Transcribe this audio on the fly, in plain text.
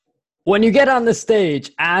When you get on the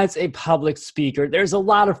stage as a public speaker, there's a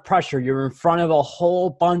lot of pressure. You're in front of a whole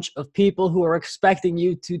bunch of people who are expecting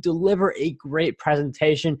you to deliver a great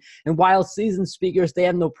presentation. And while seasoned speakers, they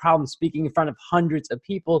have no problem speaking in front of hundreds of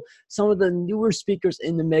people, some of the newer speakers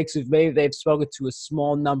in the mix who've maybe they've spoken to a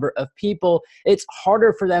small number of people, it's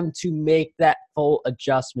harder for them to make that full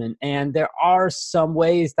adjustment. And there are some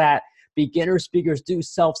ways that beginner speakers do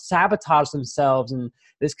self-sabotage themselves, and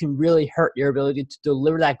this can really hurt your ability to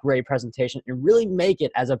deliver that great presentation and really make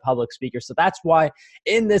it as a public speaker. So that's why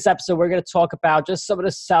in this episode, we're going to talk about just some of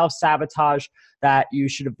the self-sabotage that you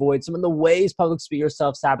should avoid, some of the ways public speakers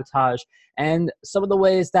self-sabotage, and some of the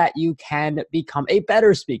ways that you can become a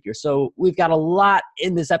better speaker. So we've got a lot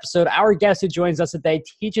in this episode. Our guest who joins us today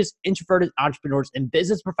teaches introverted entrepreneurs and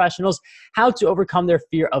business professionals how to overcome their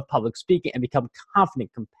fear of public speaking and become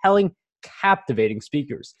confident, compelling, captivating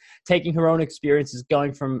speakers. Taking her own experiences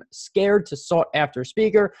going from scared to sought after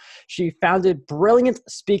speaker, she founded Brilliant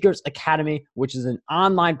Speakers Academy, which is an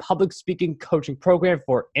online public speaking coaching program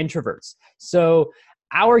for introverts. So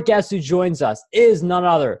our guest who joins us is none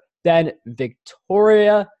other than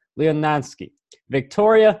Victoria Leonansky.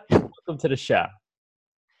 Victoria, welcome to the show.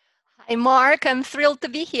 Hi, Mark. I'm thrilled to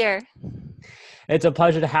be here. It's a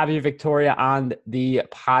pleasure to have you, Victoria, on the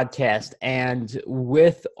podcast. And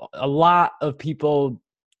with a lot of people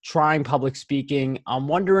trying public speaking, I'm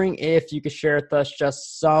wondering if you could share with us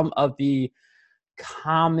just some of the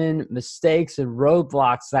common mistakes and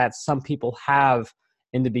roadblocks that some people have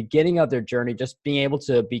in the beginning of their journey, just being able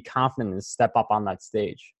to be confident and step up on that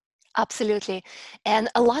stage. Absolutely. And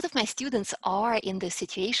a lot of my students are in this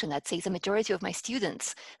situation. I'd say the majority of my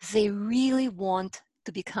students, they really want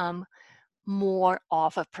to become more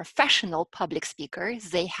of a professional public speaker.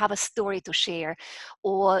 They have a story to share,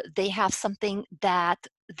 or they have something that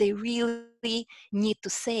they really need to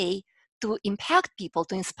say to impact people,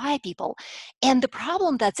 to inspire people. And the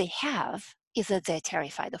problem that they have is that they're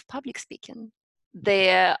terrified of public speaking.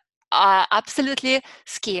 They're absolutely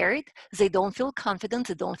scared. They don't feel confident.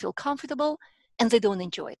 They don't feel comfortable, and they don't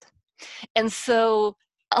enjoy it. And so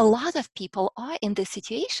a lot of people are in this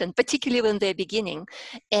situation, particularly when they're beginning.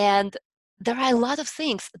 And there are a lot of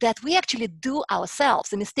things that we actually do ourselves,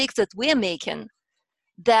 the mistakes that we're making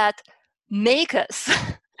that make us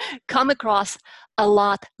come across a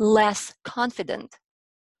lot less confident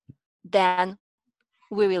than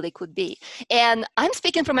we really could be. And I'm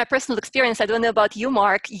speaking from my personal experience. I don't know about you,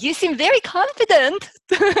 Mark. You seem very confident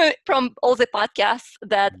from all the podcasts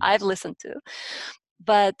that I've listened to.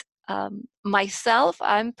 But myself,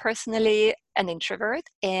 I'm personally an introvert,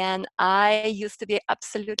 and I used to be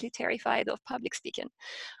absolutely terrified of public speaking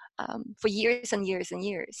for years and years and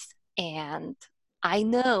years. And I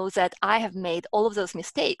know that I have made all of those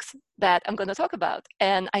mistakes that I'm going to talk about,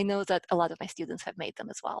 and I know that a lot of my students have made them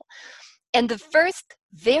as well. And the first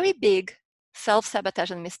very big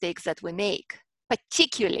self-sabotaging mistakes that we make,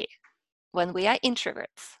 particularly when we are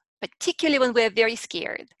introverts, particularly when we are very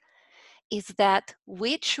scared, is that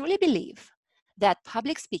we truly believe that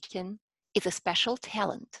public speaking is a special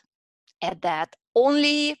talent and that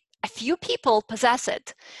only a few people possess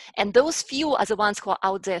it. And those few are the ones who are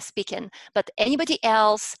out there speaking, but anybody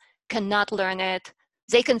else cannot learn it.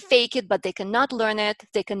 They can fake it, but they cannot learn it.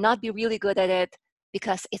 They cannot be really good at it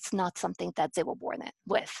because it's not something that they were born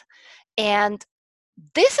with. And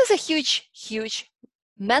this is a huge, huge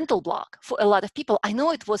mental block for a lot of people. I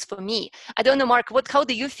know it was for me. I don't know, Mark, how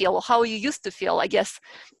do you feel, or how you used to feel, I guess,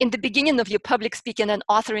 in the beginning of your public speaking and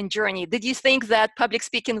authoring journey? Did you think that public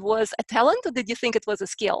speaking was a talent, or did you think it was a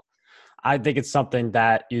skill? I think it's something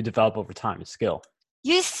that you develop over time, a skill.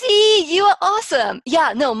 You see, you are awesome.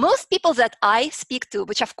 Yeah, no, most people that I speak to,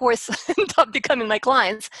 which of course end up becoming my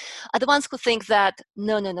clients, are the ones who think that,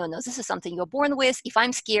 no, this is something you're born with. If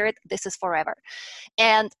I'm scared, this is forever.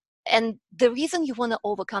 And the reason you want to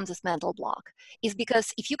overcome this mental block is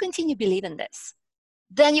because if you continue believing this,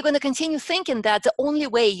 then you're going to continue thinking that the only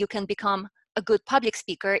way you can become a good public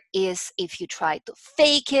speaker is if you try to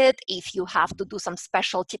fake it, if you have to do some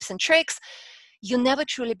special tips and tricks. You never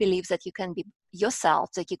truly believe that you can be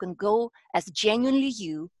yourself, that you can go as genuinely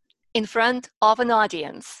you in front of an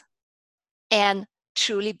audience and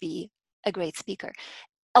truly be a great speaker.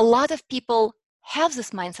 A lot of people have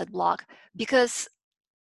this mindset block because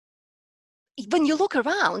when you look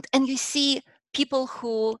around and you see people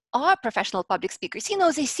who are professional public speakers,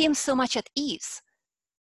 they seem so much at ease.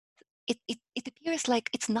 It appears like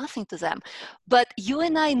it's nothing to them. But you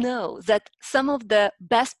and I know that some of the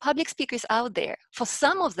best public speakers out there, for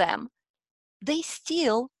some of them, they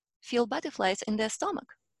still feel butterflies in their stomach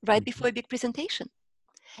right before a big presentation.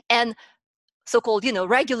 And so-called,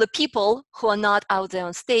 regular people who are not out there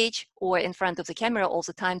on stage or in front of the camera all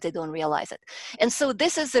the time, they don't realize it. And so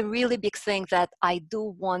this is a really big thing that I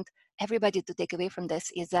do want everybody to take away from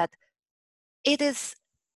this, is that it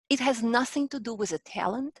has nothing to do with a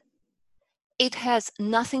talent. It has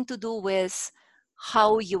nothing to do with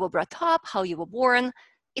how you were brought up, how you were born.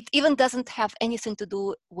 It even doesn't have anything to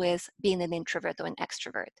do with being an introvert or an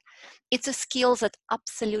extrovert. It's a skill that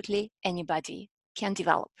absolutely anybody can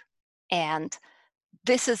develop. And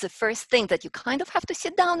this is the first thing that you kind of have to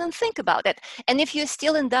sit down and think about it. And if you're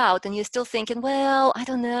still in doubt and you're still thinking, well, I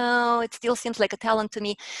don't know, it still seems like a talent to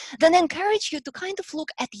me, then I encourage you to kind of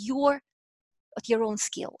look at your own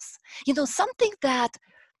skills. Something that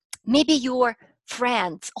maybe your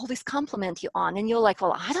friends always compliment you on, and you're like,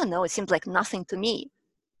 well, I don't know, it seems like nothing to me.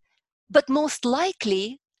 But most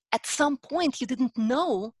likely, at some point, you didn't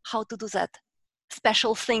know how to do that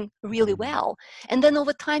special thing really well. And then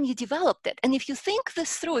over time, you developed it. And if you think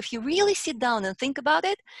this through, if you really sit down and think about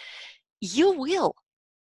it, you will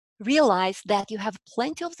realize that you have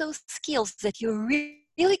plenty of those skills that you're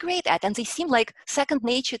really great at, and they seem like second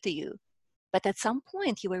nature to you. But at some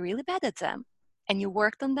point, you were really bad at them, and you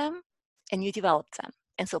worked on them, and you developed them.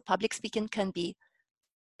 And so public speaking can be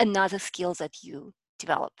another skill that you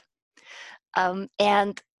develop.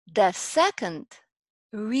 And the second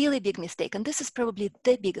really big mistake, and this is probably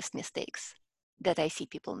the biggest mistakes that I see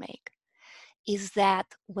people make, is that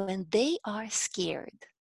when they are scared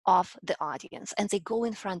of the audience and they go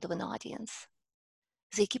in front of an audience,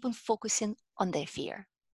 they keep on focusing on their fear.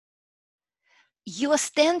 You are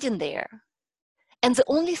standing there, and the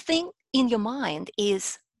only thing in your mind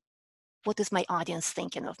is, what is my audience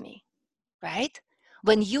thinking of me, right?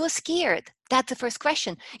 When you're scared, that's the first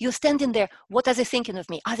question. You're standing there, what are they thinking of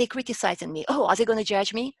me? Are they criticizing me? Oh, are they going to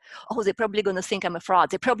judge me? Oh, they're probably going to think I'm a fraud.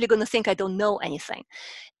 They're probably going to think I don't know anything.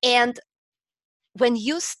 And when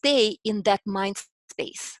you stay in that mind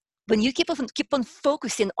space, when you keep on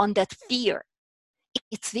focusing on that fear,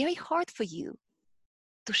 it's very hard for you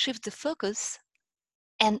to shift the focus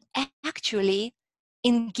and actually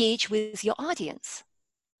engage with your audience.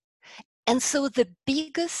 And so the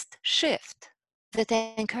biggest shift that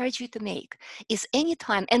I encourage you to make is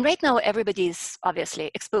anytime, and right now everybody is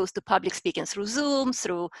obviously exposed to public speaking through Zoom,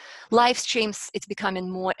 through live streams. It's becoming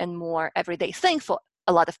more and more everyday thing for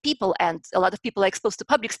a lot of people, and a lot of people are exposed to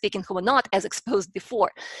public speaking who were not as exposed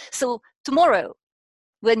before. So tomorrow,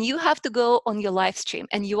 when you have to go on your live stream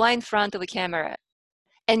and you are in front of a camera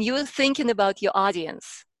and you're thinking about your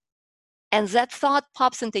audience, and that thought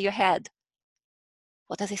pops into your head,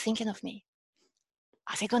 what are they thinking of me?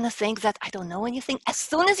 Are they going to think that I don't know anything? As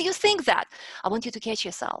soon as you think that, I want you to catch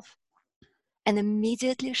yourself and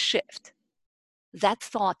immediately shift that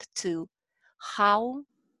thought to, how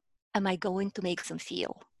am I going to make them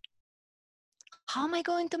feel? How am I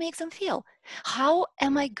going to make them feel? How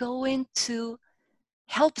am I going to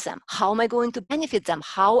help them? How am I going to benefit them?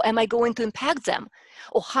 How am I going to impact them?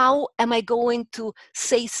 Or how am I going to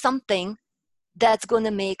say something that's going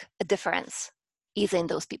to make a difference, either in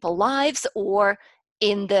those people's lives or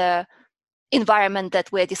in the environment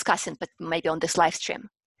that we're discussing, but maybe on this live stream.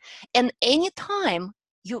 And anytime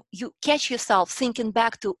you catch yourself thinking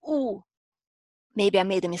back to, oh, maybe I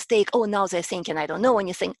made a mistake. Oh, now they're thinking I don't know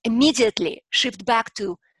anything. Immediately shift back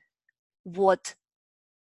to what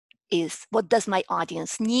does my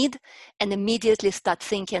audience need? And immediately start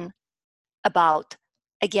thinking about,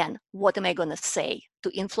 again, what am I going to say to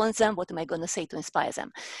influence them? What am I going to say to inspire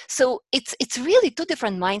them? So it's really two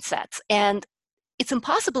different mindsets. And it's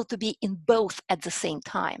impossible to be in both at the same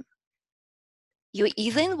time. You're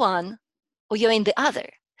either in one or you're in the other.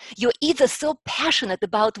 You're either so passionate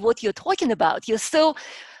about what you're talking about, you're so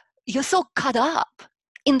caught up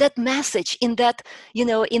in that message, in that, in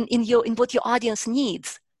what your audience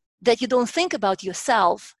needs, that you don't think about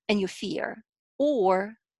yourself and your fear,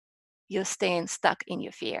 or you're staying stuck in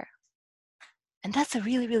your fear. And that's a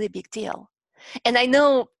really, really big deal. And I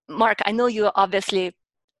know, Mark, you obviously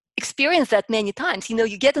experienced that many times.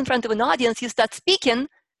 You get in front of an audience, you start speaking,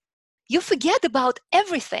 you forget about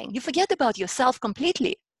everything. You forget about yourself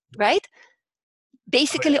completely, right?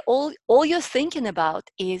 Basically, all you're thinking about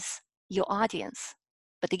is your audience.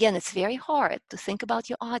 But again, it's very hard to think about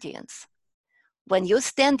your audience when you're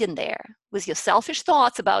standing there with your selfish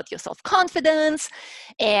thoughts about your self-confidence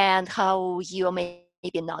and how you're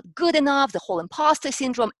maybe not good enough, the whole imposter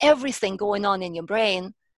syndrome, everything going on in your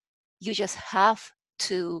brain. You just have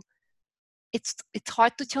to, it's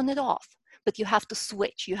hard to turn it off, but you have to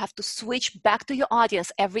switch. You have to switch back to your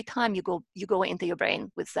audience every time you go into your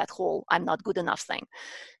brain with that whole I'm not good enough thing.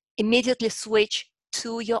 Immediately switch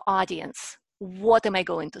to your audience. What am I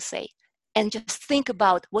going to say? and just think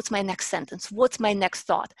about what's my next sentence, what's my next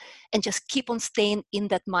thought, and just keep on staying in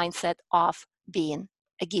that mindset of being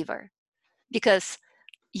a giver. Because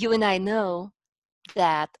you and I know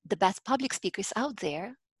that the best public speakers out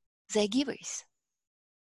there, they're givers.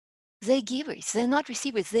 They're givers. They're not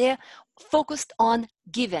receivers. They're focused on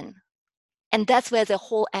giving. And that's where the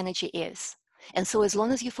whole energy is. And so as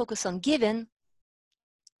long as you focus on giving,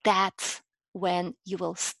 that's when you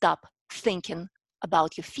will stop thinking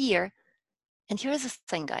about your fear. And here's the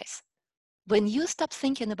thing, guys. When you stop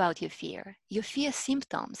thinking about your fear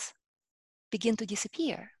symptoms begin to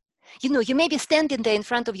disappear. You may be standing there in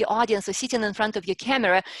front of your audience or sitting in front of your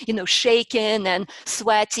camera, shaking and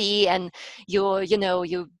sweaty, and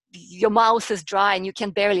your mouth is dry and you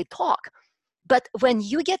can barely talk. But when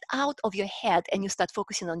you get out of your head and you start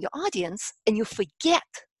focusing on your audience and you forget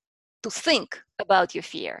to think about your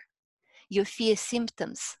fear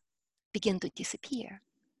symptoms begin to disappear.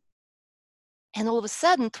 And all of a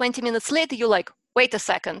sudden, 20 minutes later, you're like, wait a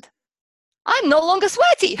second, I'm no longer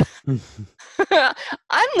sweaty.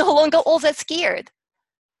 I'm no longer all that scared.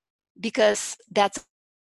 Because that's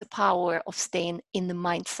the power of staying in the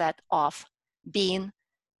mindset of being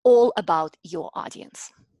all about your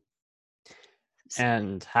audience.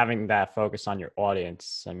 And having that focus on your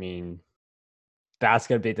audience, I mean, that's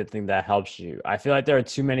going to be the thing that helps you. I feel like there are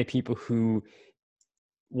too many people who,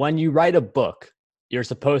 when you write a book, you're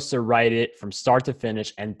supposed to write it from start to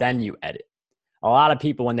finish and then you edit. A lot of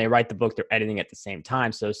people, when they write the book, they're editing at the same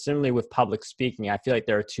time. So similarly with public speaking, I feel like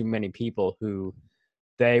there are too many people who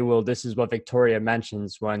this is what Victoria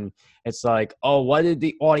mentions when it's like, oh, what did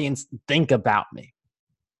the audience think about me?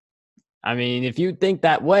 I mean, if you think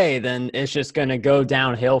that way, then it's just going to go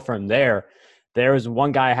downhill from there. There was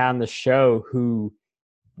one guy I had on the show who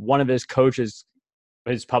one of his coaches,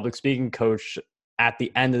 his public speaking coach, at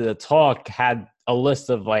the end of the talk had a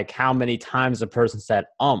list of like how many times the person said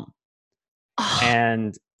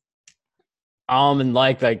and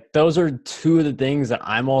like those are two of the things that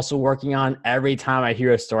I'm also working on. Every time I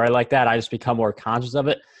hear a story like that, I just become more conscious of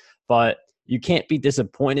it. But you can't be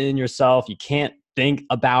disappointed in yourself. You can't think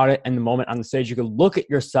about it in the moment on the stage. You can look at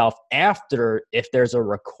yourself after if there's a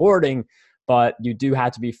recording, but you do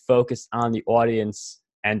have to be focused on the audience,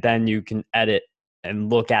 and then you can edit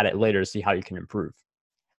and look at it later to see how you can improve.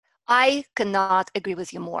 I cannot agree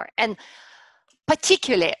with you more. And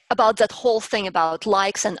particularly about that whole thing about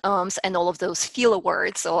likes and ums and all of those filler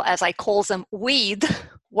words, or as I call them, weed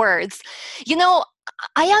words.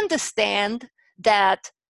 I understand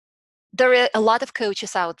that there are a lot of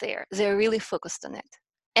coaches out there. They're really focused on it.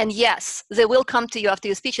 And yes, they will come to you after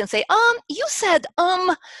your speech and say, you said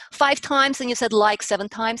 5 times and you said like 7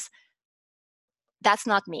 times. That's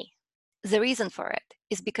not me. The reason for it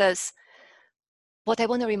is because what I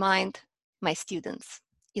want to remind my students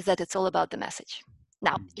is that it's all about the message.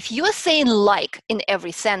 Now, if you are saying like in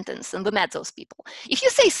every sentence, and we met those people, if you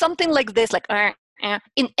say something like this, like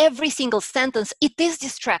in every single sentence, it is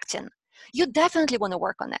distracting. You definitely want to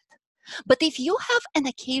work on it. But if you have an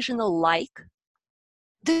occasional like,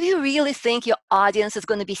 do you really think your audience is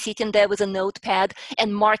going to be sitting there with a notepad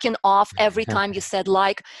and marking off every time you said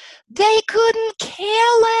like? They couldn't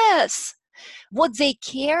care less. What they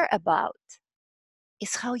care about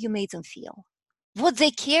is how you made them feel. What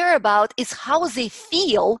they care about is how they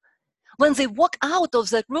feel when they walk out of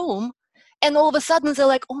that room and all of a sudden they're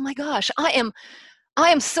like, oh my gosh, I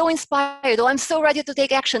am so inspired, or I'm so ready to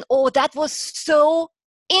take action, or that was so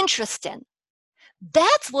interesting.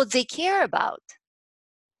 That's what they care about.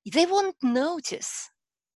 They won't notice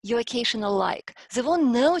your occasional like. They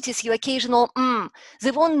won't notice your occasional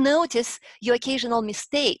They won't notice your occasional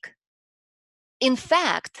mistake. In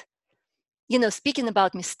fact, speaking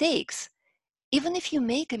about mistakes, even if you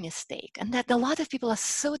make a mistake, and that a lot of people are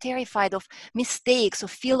so terrified of mistakes or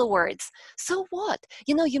filler words, so what?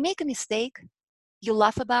 You make a mistake, you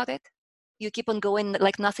laugh about it, you keep on going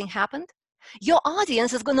like nothing happened. Your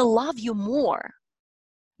audience is going to love you more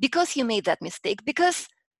because you made that mistake, because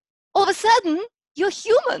all of a sudden you're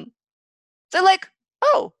human. They're like,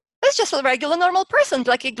 oh, that's just a regular normal person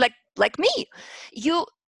like me.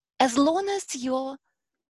 As long as your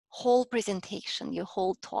whole presentation, your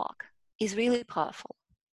whole talk is really powerful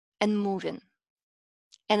and moving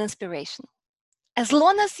and inspirational, as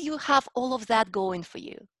long as you have all of that going for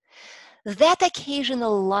you, that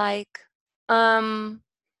occasional like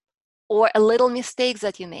or a little mistakes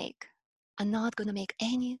that you make are not going to make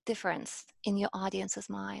any difference in your audience's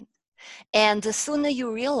mind. And the sooner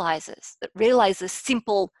you realize this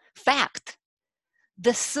simple fact,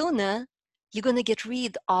 the sooner you're going to get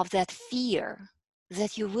rid of that fear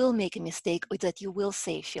that you will make a mistake or that you will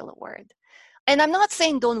say a filler word. And I'm not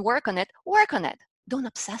saying don't work on it. Work on it. Don't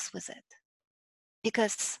obsess with it.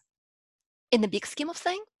 Because in the big scheme of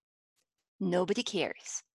things, nobody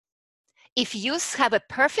cares. If you have a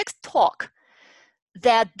perfect talk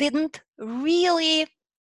that didn't really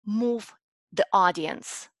move the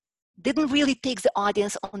audience, didn't really take the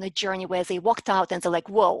audience on a journey where they walked out and they're like,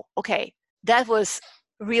 whoa, okay, that was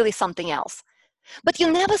really something else. But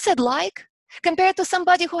you never said like, compared to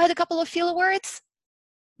somebody who had a couple of filler words,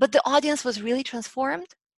 but the audience was really transformed,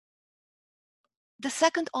 the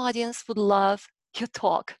second audience would love your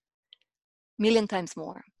talk a million times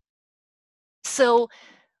more. So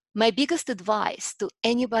my biggest advice to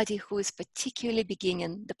anybody who is particularly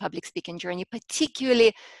beginning the public speaking journey,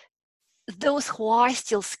 particularly those who are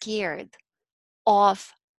still scared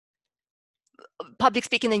of public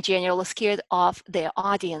speaking in general, scared of their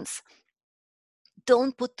audience,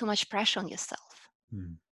 don't put too much pressure on yourself.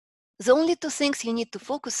 The only two things you need to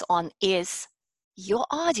focus on is your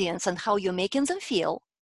audience and how you're making them feel,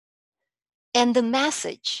 and the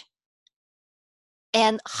message,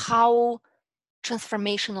 and how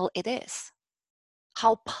transformational it is,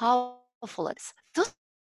 how powerful it is. Those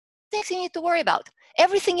things you need to worry about.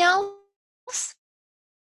 Everything else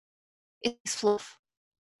is fluff.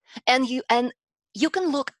 And you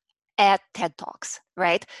can look at TED Talks,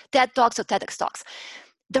 right? TED Talks or TEDx Talks.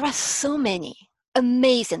 There are so many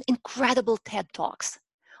amazing, incredible TED Talks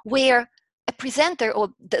where a presenter or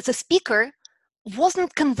the speaker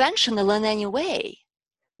wasn't conventional in any way.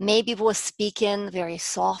 Maybe was speaking very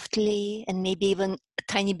softly and maybe even a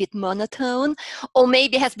tiny bit monotone, or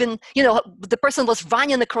maybe has been, the person was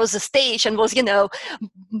running across the stage and was,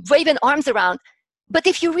 waving arms around. But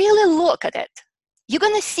if you really look at it, you're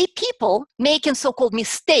going to see people making so-called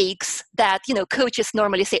mistakes that, coaches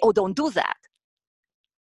normally say, oh, don't do that.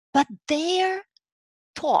 But their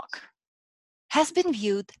talk has been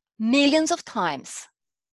viewed millions of times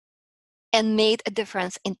and made a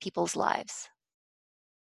difference in people's lives.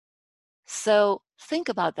 So think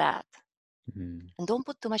about that. And don't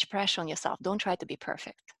put too much pressure on yourself. Don't try to be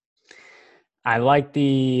perfect. I like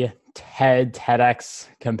the TEDx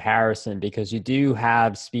comparison because you do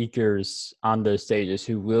have speakers on those stages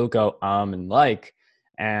who will go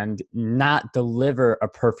and not deliver a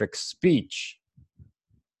perfect speech.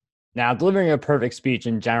 Now, delivering a perfect speech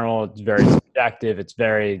in general, it's very subjective. It's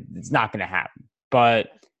not going to happen. But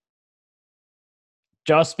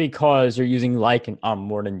just because you're using and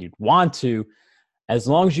more than you'd want to, as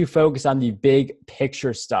long as you focus on the big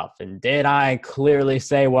picture stuff, and did I clearly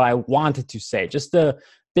say what I wanted to say? Just the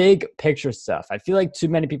big picture stuff. I feel like too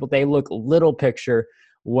many people, they look little picture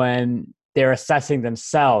when they're assessing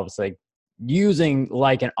themselves, like using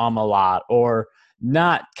and a lot, or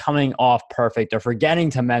not coming off perfect, or forgetting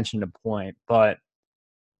to mention a point. But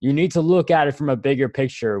you need to look at it from a bigger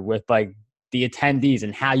picture with the attendees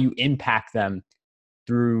and how you impact them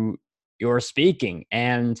through your speaking.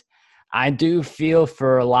 And I do feel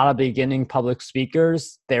for a lot of beginning public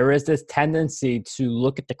speakers, there is this tendency to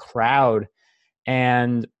look at the crowd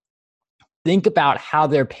and think about how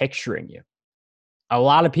they're picturing you. A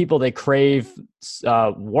lot of people, they crave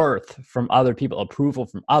worth from other people, approval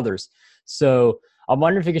from others. So I'm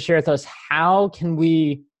wondering if you could share with us, how can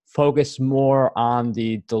we focus more on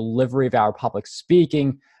the delivery of our public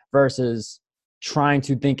speaking versus trying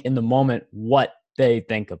to think in the moment what they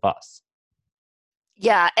think of us?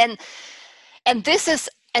 Yeah, and this is,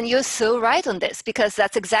 and you're so right on this, because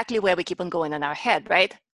that's exactly where we keep on going in our head,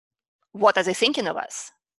 right? What are they thinking of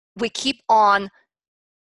us? We keep on,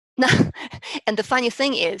 and the funny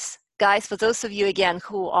thing is, guys, for those of you, again,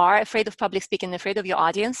 who are afraid of public speaking, afraid of your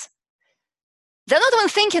audience, they're not even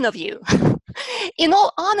thinking of you. In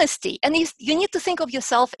all honesty, and you need to think of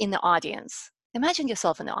yourself in the audience. Imagine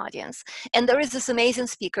yourself in the audience, and there is this amazing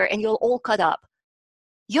speaker, and you're all caught up.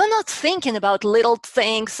 You're not thinking about little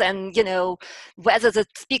things and, whether the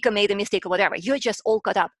speaker made a mistake or whatever. You're just all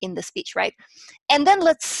caught up in the speech, right? And then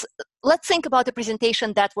let's think about a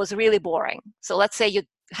presentation that was really boring. So let's say you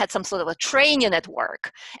had some sort of a training at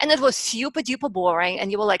work, and it was super duper boring,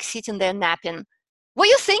 and you were sitting there napping. Were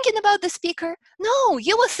you thinking about the speaker? No,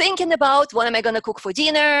 you were thinking about, what am I going to cook for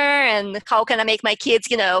dinner, and how can I make my kids,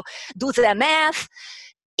 do their math.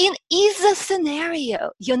 In either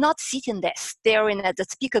scenario, you're not sitting there staring at the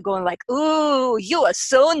speaker going ooh, you are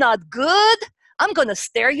so not good. I'm going to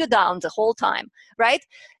stare you down the whole time, right?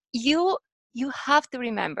 You have to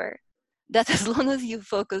remember that as long as you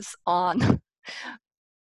focus on,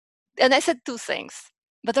 and I said two things,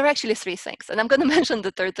 but there are actually three things, and I'm going to mention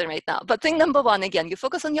the third thing right now. But thing number one, again, you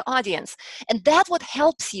focus on your audience, and that's what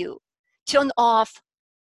helps you turn off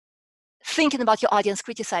thinking about your audience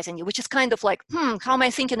criticizing you, which is kind of like, how am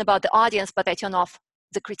I thinking about the audience, but I turn off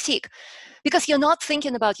the critique? Because you're not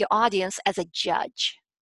thinking about your audience as a judge.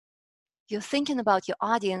 You're thinking about your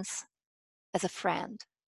audience as a friend,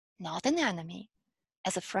 not an enemy,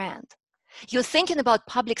 as a friend. You're thinking about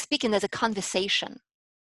public speaking as a conversation,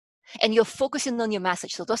 and you're focusing on your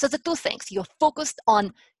message. So those are the two things. You're focused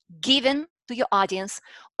on giving to your audience,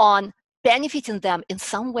 on benefiting them in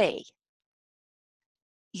some way.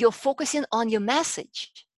 You're focusing on your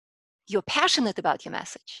message. You're passionate about your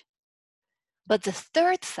message. But the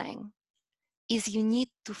third thing is you need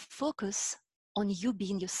to focus on you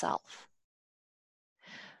being yourself.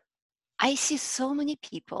 I see so many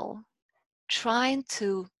people trying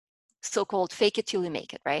to so-called fake it till you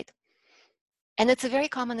make it, right? And it's a very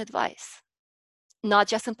common advice, not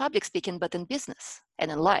just in public speaking, but in business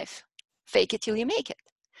and in life. Fake it till you make it.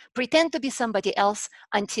 Pretend to be somebody else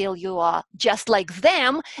until you are just like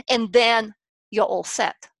them, and then you're all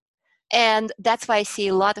set. And that's why I see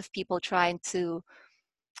a lot of people trying to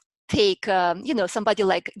take, somebody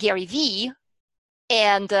like Gary Vee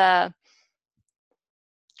and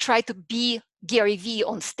try to be Gary Vee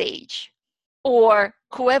on stage, or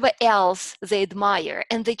whoever else they admire,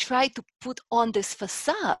 and they try to put on this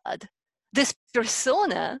facade, this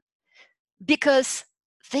persona, because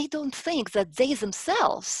they don't think that they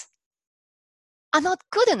themselves are not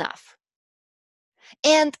good enough.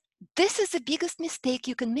 And this is the biggest mistake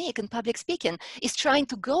you can make in public speaking, is trying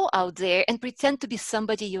to go out there and pretend to be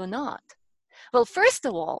somebody you're not. Well, first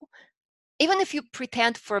of all, even if you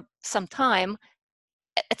pretend for some time,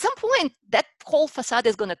 at some point, that whole facade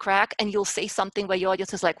is going to crack, and you'll say something where your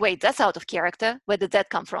audience is like, wait, that's out of character. Where did that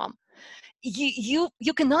come from? You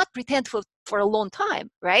cannot pretend for a long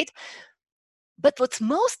time, right? But what's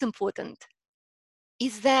most important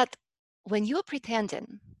is that when you're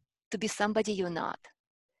pretending to be somebody you're not,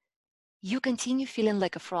 you continue feeling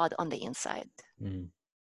like a fraud on the inside. Mm.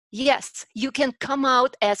 Yes, you can come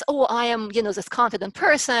out as, oh, I am, this confident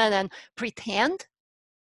person, and pretend,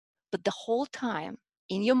 but the whole time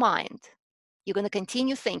in your mind, you're going to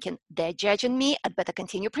continue thinking, they're judging me, I'd better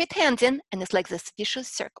continue pretending, and it's like this vicious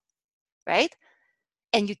circle, right?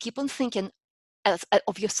 And you keep on thinking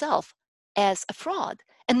of yourself as a fraud.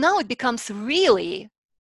 And now it becomes really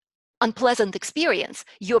unpleasant experience.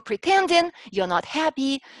 You're pretending, you're not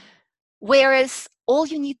happy, whereas all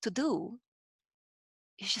you need to do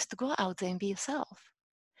is just to go out there and be yourself.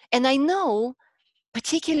 And I know,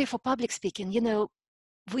 particularly for public speaking,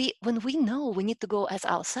 when we know we need to go as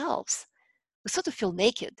ourselves, we sort of feel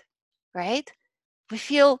naked, right? We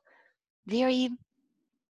feel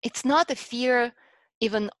it's not a fear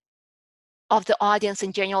even of the audience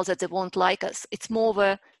in general that they won't like us. It's more of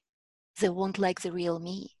a, they won't like the real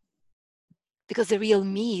me, because the real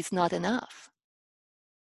me is not enough.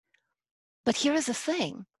 But here is the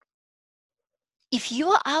thing. If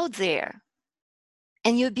you're out there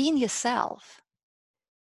and you're being yourself,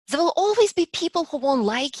 there will always be people who won't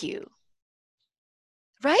like you,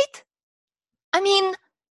 right? I mean,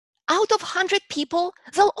 out of 100 people,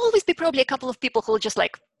 there'll always be probably a couple of people who are just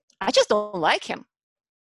like, I just don't like him.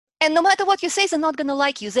 And no matter what you say, they're not going to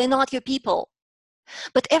like you. They're not your people.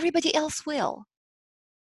 But everybody else will.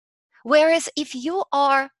 Whereas if you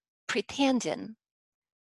are pretending,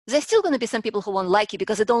 there's still going to be some people who won't like you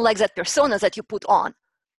because they don't like that persona that you put on.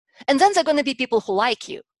 And then there are going to be people who like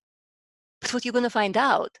you. But what you're going to find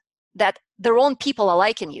out, that their own people are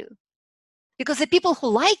liking you. Because the people who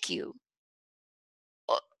like you,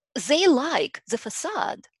 they like the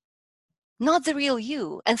facade, not the real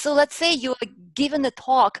you. And so let's say you're given a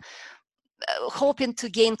talk hoping to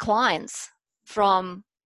gain clients from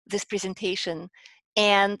this presentation,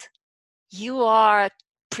 and you are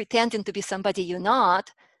pretending to be somebody you're not,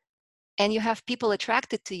 and you have people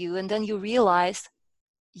attracted to you, and then you realize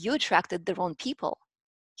you attracted the wrong people.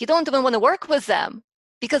 You don't even want to work with them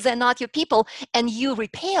because they're not your people, and you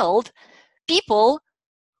repelled people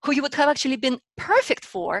who you would have actually been perfect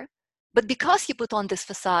for, but because you put on this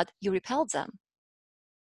facade, you repelled them.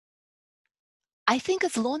 I think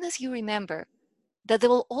as long as you remember that there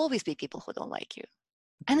will always be people who don't like you,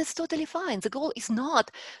 and it's totally fine. The goal is not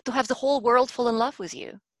to have the whole world fall in love with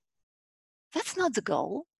you. That's not the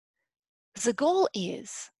goal. The goal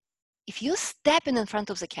is, if you're stepping in front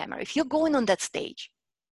of the camera, if you're going on that stage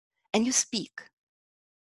and you speak,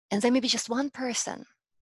 and there may be just one person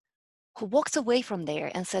who walks away from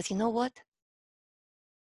there and says, you know what?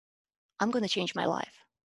 I'm going to change my life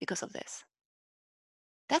because of this.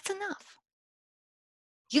 That's enough.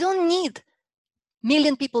 You don't need a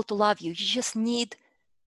million people to love you. You just need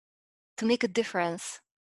to make a difference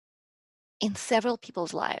in several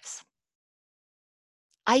people's lives.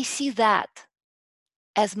 I see that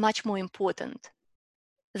as much more important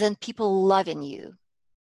than people loving you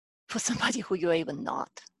for somebody who you're even not.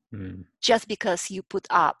 Just because you put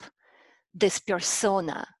up this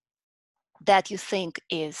persona that you think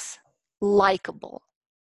is likable,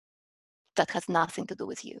 that has nothing to do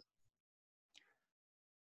with you.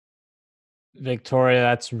 Victoria,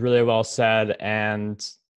 that's really well said. And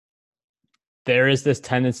there is this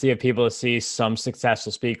tendency of people to see some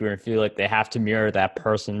successful speaker and feel like they have to mirror that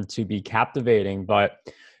person to be captivating. But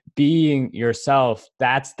being yourself,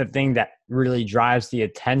 that's the thing that really drives the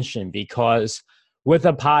attention, because with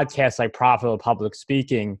a podcast like Profitable Public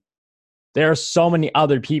Speaking, there are so many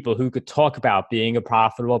other people who could talk about being a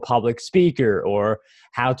profitable public speaker or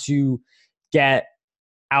how to get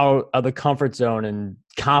out of the comfort zone and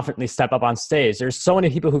confidently step up on stage. There's so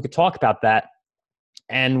many people who could talk about that.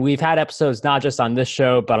 And we've had episodes, not just on this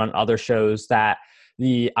show, but on other shows, that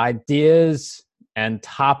the ideas and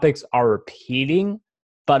topics are repeating,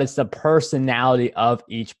 but it's the personality of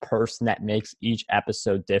each person that makes each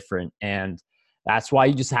episode different. And that's why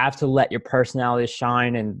you just have to let your personality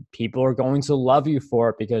shine, and people are going to love you for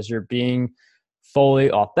it because you're being fully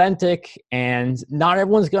authentic. And not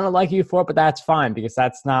everyone's going to like you for it, but that's fine, because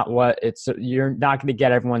that's not what it's, you're not going to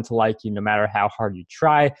get everyone to like you no matter how hard you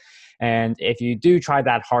try. And if you do try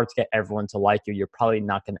that hard to get everyone to like you, you're probably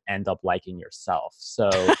not going to end up liking yourself. So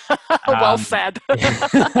well said.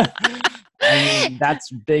 I mean, that's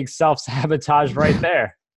big self-sabotage right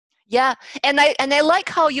there. Yeah. And I like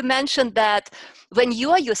how you mentioned that when you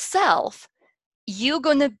are yourself, you're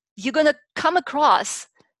gonna come across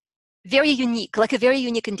very unique, like a very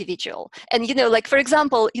unique individual. And, like, for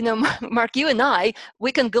example, Mark, you and I,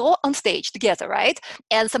 we can go on stage together, right?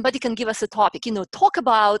 And somebody can give us a topic, talk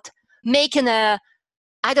about making a,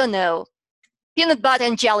 I don't know, peanut butter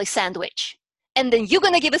and jelly sandwich. And then you're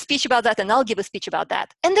going to give a speech about that, and I'll give a speech about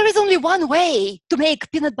that. And there is only one way to make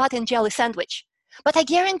peanut butter and jelly sandwich. But I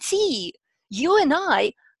guarantee you and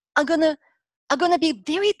I are going to be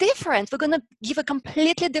very different. We're going to give a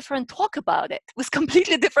completely different talk about it with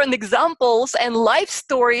completely different examples and life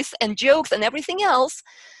stories and jokes and everything else,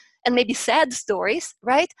 and maybe sad stories,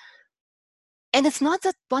 right? And it's not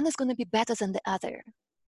that one is going to be better than the other.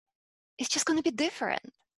 It's just going to be different.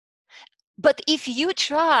 But if you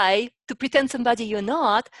try to pretend somebody you're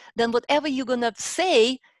not, then whatever you're going to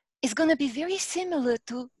say is going to be very similar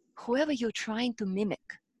to whoever you're trying to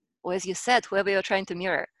mimic, or as you said, whoever you're trying to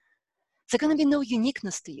mirror. There's going to be no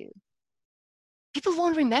uniqueness to you. People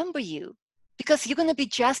won't remember you because you're going to be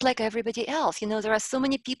just like everybody else. There are so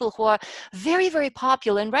many people who are very, very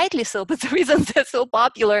popular, and rightly so, but the reason they're so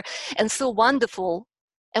popular and so wonderful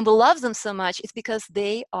and we love them so much is because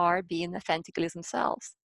they are being authentically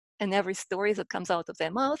themselves. And every story that comes out of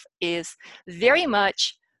their mouth is very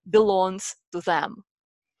much belongs to them.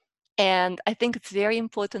 And I think it's very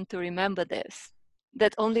important to remember this,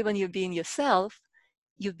 that only when you're being yourself,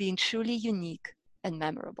 you're being truly unique and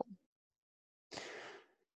memorable.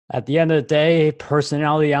 At the end of the day,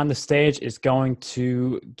 personality on the stage is going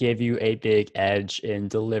to give you a big edge in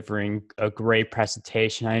delivering a great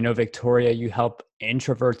presentation. I know, Victoria, you help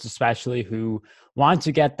introverts especially who want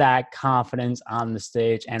to get that confidence on the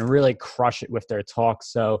stage and really crush it with their talk.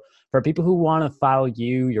 So for people who want to follow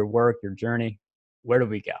you, your work, your journey, where do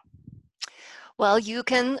we go? Well, you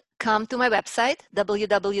can come to my website,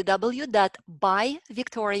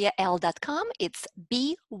 www.byvictorial.com. It's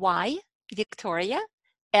B-Y Victoria,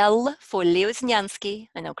 L for Leo Znyansky,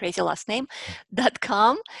 I know, crazy last name,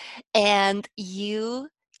 .com. And you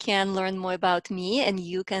can learn more about me, and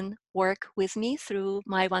you can work with me through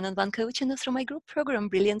my one-on-one coaching and through my group program,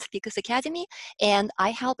 Brilliant Speakers Academy. And I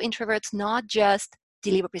help introverts not just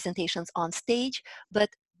deliver presentations on stage, but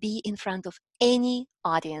be in front of any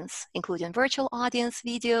audience, including virtual audience,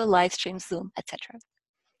 video, live stream, Zoom, etc.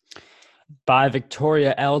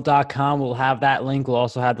 ByVictoriaL.com. We'll have that link. We'll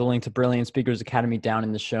also have the link to Brilliant Speakers Academy down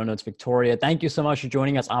in the show notes. Victoria, thank you so much for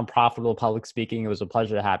joining us on Profitable Public Speaking. It was a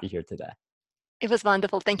pleasure to have you here today. It was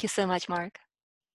wonderful. Thank you so much, Mark.